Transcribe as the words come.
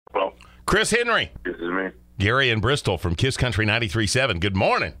Chris Henry. This is me. Gary and Bristol from Kiss Country 93.7. Good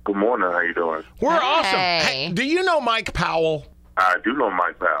morning. Good morning. How you doing? We're awesome. Hey, do you know Mike Powell? I do know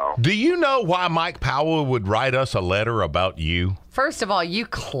Mike Powell. Do you know why Mike Powell would write us a letter about you? First of all, you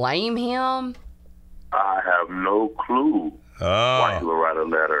claim him? I have no clue why he would write a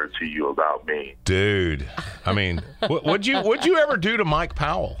letter to you about me. Dude, I mean, what'd you ever do to Mike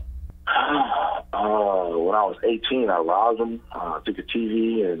Powell? When I was 18, I robbed him, took a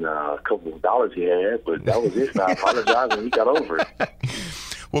TV and a couple of dollars he had, but that was it. I apologized and he got over it.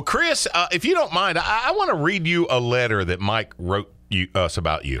 Well, Chris, if you don't mind, I want to read you a letter that Mike wrote us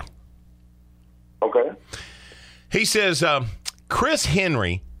about you. Okay. He says, Chris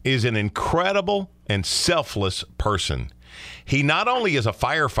Henry is an incredible and selfless person. He not only is a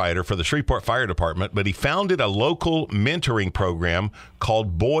firefighter for the Shreveport Fire Department, but he founded a local mentoring program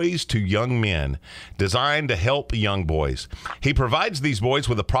called Boys to Young Men, designed to help young boys. He provides these boys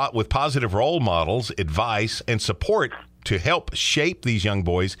with positive role models, advice, and support to help shape these young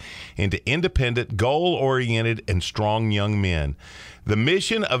boys into independent, goal-oriented, and strong young men. The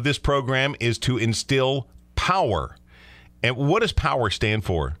mission of this program is to instill power. And what does power stand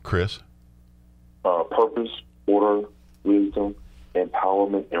for, Chris? Purpose, order, wisdom,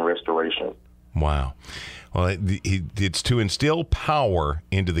 empowerment, and restoration. Wow. Well, it's to instill power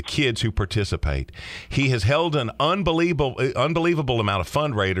into the kids who participate. He has held an unbelievable amount of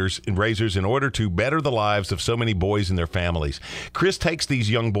fundraisers in order to better the lives of so many boys and their families. Chris takes these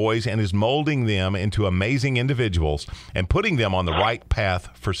young boys and is molding them into amazing individuals and putting them on the right path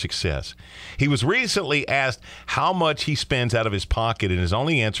for success. He was recently asked how much he spends out of his pocket, and his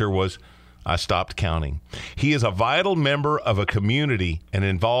only answer was, I stopped counting. He is a vital member of a community and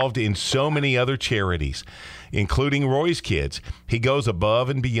involved in so many other charities, including Roy's Kids. He goes above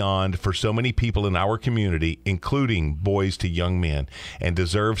and beyond for so many people in our community, including Boys to Young Men, and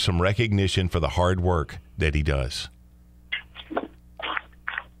deserves some recognition for the hard work that he does.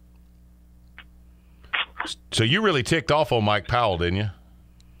 So you really ticked off on Mike Powell, didn't you?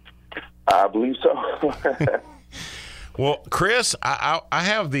 I believe so. Well, Chris, I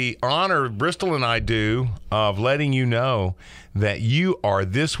have the honor, Bristol and I do, of letting you know that you are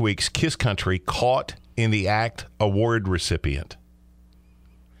this week's Kiss Country Caught in the Act Award recipient.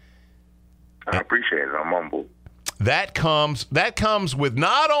 I appreciate it. I'm humbled. That comes with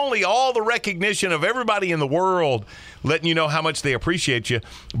not only all the recognition of everybody in the world letting you know how much they appreciate you,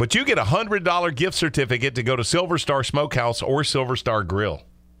 but you get a $100 gift certificate to go to Silver Star Smokehouse or Silver Star Grill.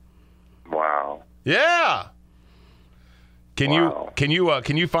 Wow. Yeah. Can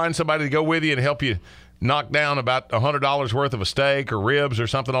you find somebody to go with you and help you knock down about $100 worth of a steak or ribs or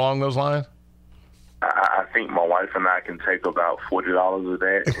something along those lines? I think my wife and I can take about $40 of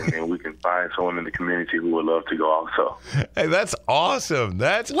that, and then we can find someone in the community who would love to go also. Hey, that's awesome.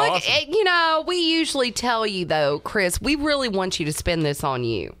 Awesome. You know, we usually tell you, though, Chris, we really want you to spend this on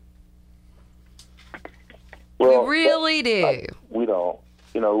you. Well, we really do. We don't.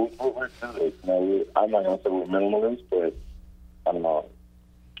 You know, we're good. You know, I'm not going to say we're minimalists, but I don't know.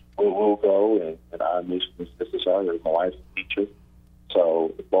 We'll go, and our mission is necessary. My wife's a teacher,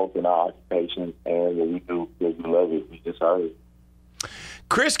 so both in our occupation and what we do, because we love it, we just serve it.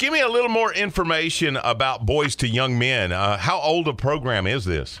 Chris, give me a little more information about Boys to Young Men. How old a program is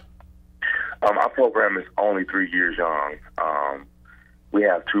this? Our program is only 3 years young. We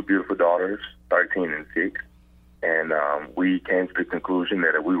have two beautiful daughters, 13 and 6. And we came to the conclusion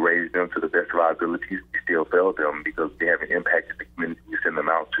that if we raised them to the best of our abilities, we still failed them because they haven't impacted the community we send them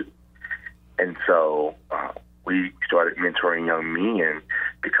out to. And so we started mentoring young men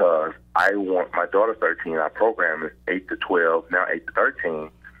because I want my daughter 13. Our program is 8 to 12, now 8 to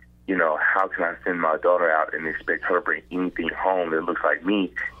 13. You know, how can I send my daughter out and expect her to bring anything home that looks like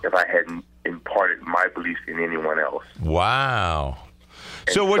me if I hadn't imparted my beliefs in anyone else? Wow.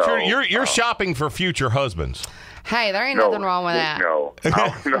 So you're shopping for future husbands. Hey, there ain't nothing wrong with that. No. This is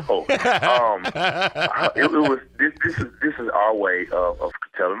our way of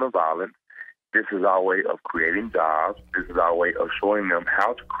telling the violence. This is our way of creating jobs. This is our way of showing them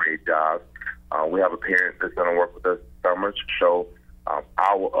how to create jobs. We have a parent that's going to work with us this summer to show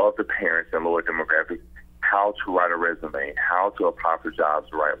our other parents in lower demographics how to write a resume, how to apply for jobs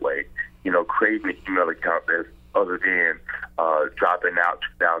the right way. You know, creating an email account that's other than dropping out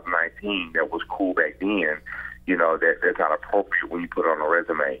 2019 that was cool back then. You know, that's not appropriate when you put it on a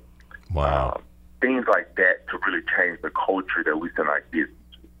resume. Wow. Things like that to really change the culture that we send our kids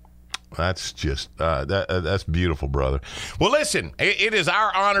to. That's just that's beautiful, brother. Well, listen, it is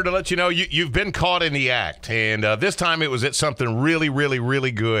our honor to let you know you've been caught in the act, and this time it was at something really, really,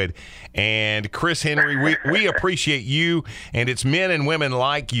 really good. And Chris Henry, we appreciate you, and it's men and women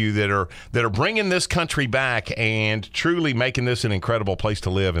like you that are bringing this country back and truly making this an incredible place to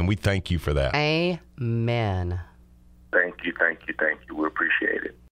live. And we thank you for that. Amen. Thank you. We appreciate it.